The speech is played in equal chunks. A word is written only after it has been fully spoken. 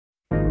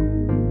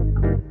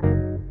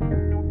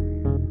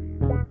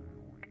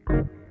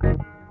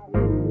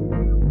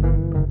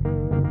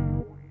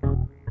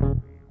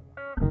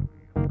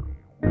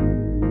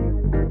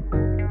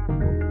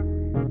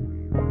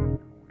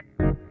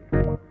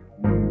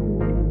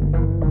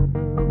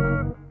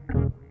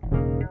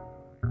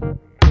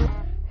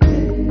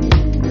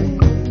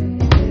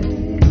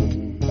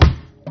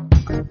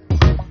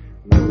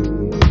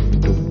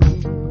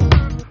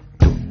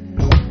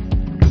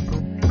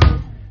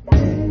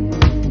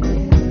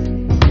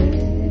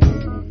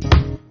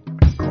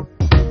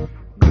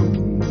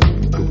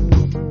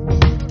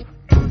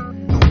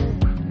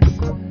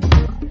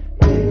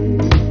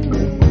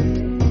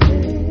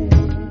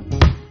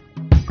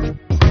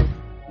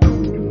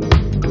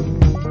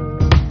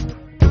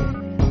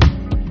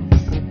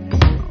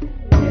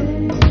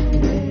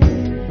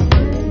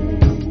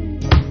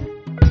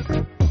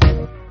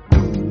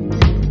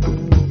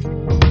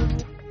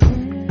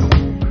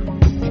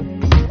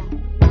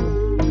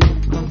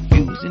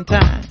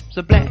James,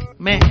 a black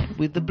man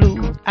with the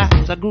blue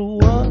eyes. I grew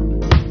up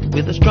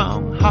with a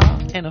strong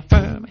heart and a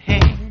firm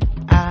hand.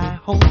 I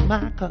hold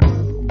my cup,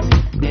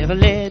 never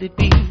let it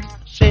be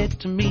said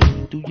to me,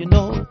 do you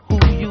know who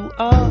you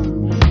are?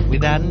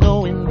 Without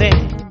knowing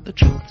that the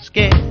truth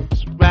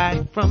scares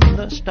right from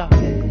the start.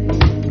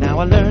 Now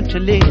I learn to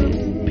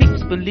live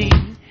peacefully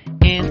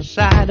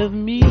inside of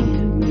me,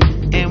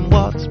 and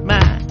what's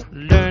mine,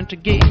 learn to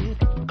give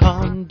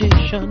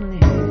conditionally.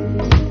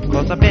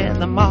 Cause I bear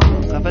the mark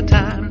of a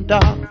time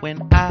dark when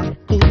I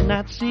could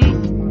not see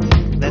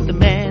that the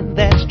man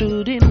that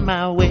stood in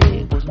my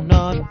way was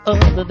none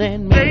other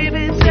than me.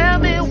 Baby, tell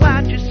me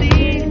what you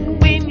see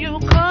when you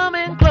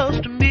coming close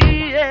to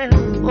me, yeah.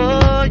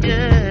 Oh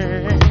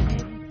yeah.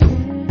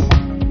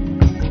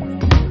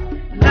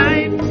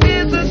 Life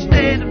is a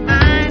state of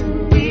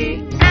mind,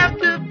 we have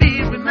to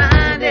be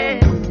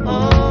reminded.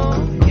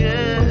 Oh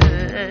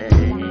yeah.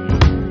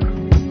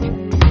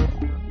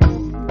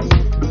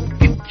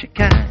 Future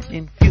kind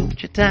in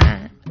future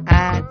time,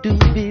 I do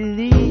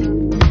believe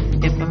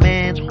if a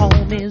man's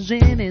home is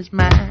in his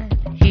mind,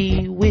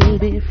 he will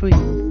be free.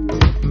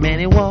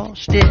 Many wars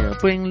still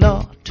bring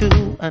law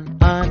to an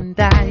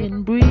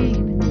undying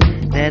breed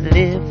that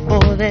live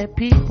for their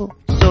people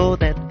so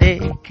that they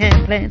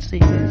can plant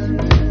seeds.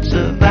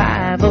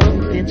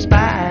 Survival in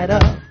spite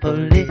of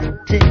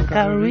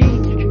political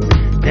reach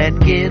that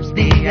gives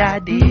the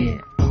idea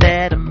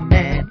that a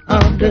man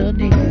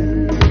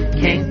underneath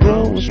can't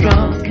grow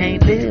strong,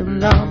 can't live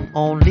long,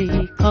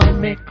 only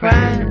commit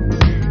crime.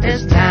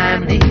 As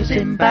time leaves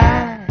him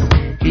by,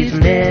 he's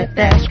left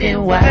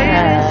asking why.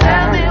 Baby,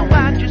 tell me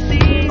what you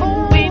see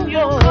when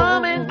you're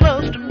coming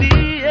close to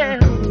me, yeah.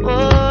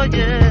 Oh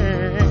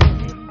yeah.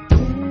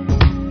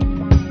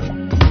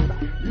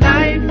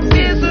 Life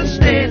is a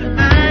state of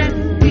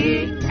mind,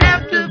 we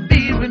have to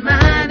be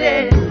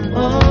reminded.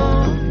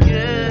 Oh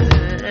yeah.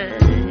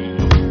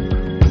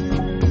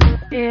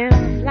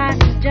 If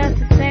life is just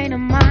a state of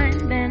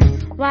mind, then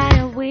why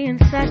are we in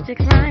such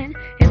decline?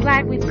 It's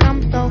like we've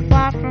come so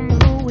far from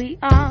who we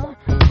are,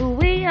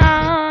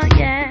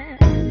 yeah.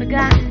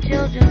 Forgotten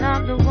children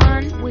of the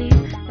one,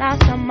 we've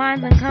lost our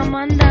minds and come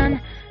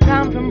undone.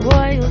 Come from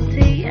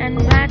royalty and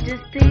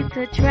majesty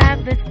to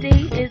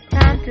travesty. It's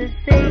time to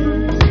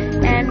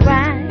see and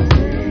rise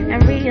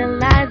and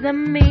realize the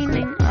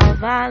meaning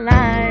of our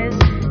lives.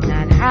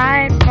 Not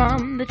hide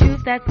from the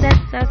truth that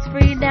sets us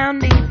free down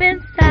deep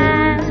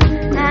inside.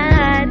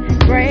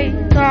 Break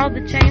all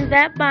the chains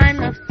that bind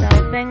us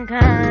self and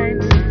kind.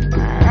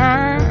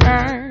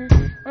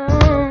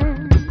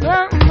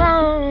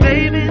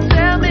 Baby,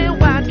 tell me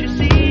what you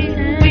see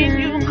when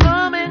you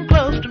coming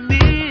close to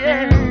me,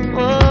 yeah.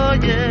 Oh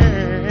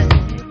yeah.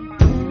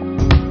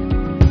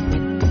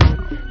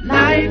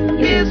 Life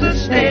is a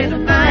state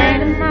of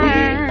mind,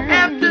 we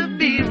have to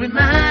be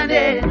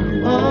reminded.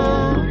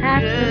 Oh,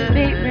 have to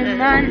be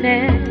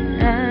reminded.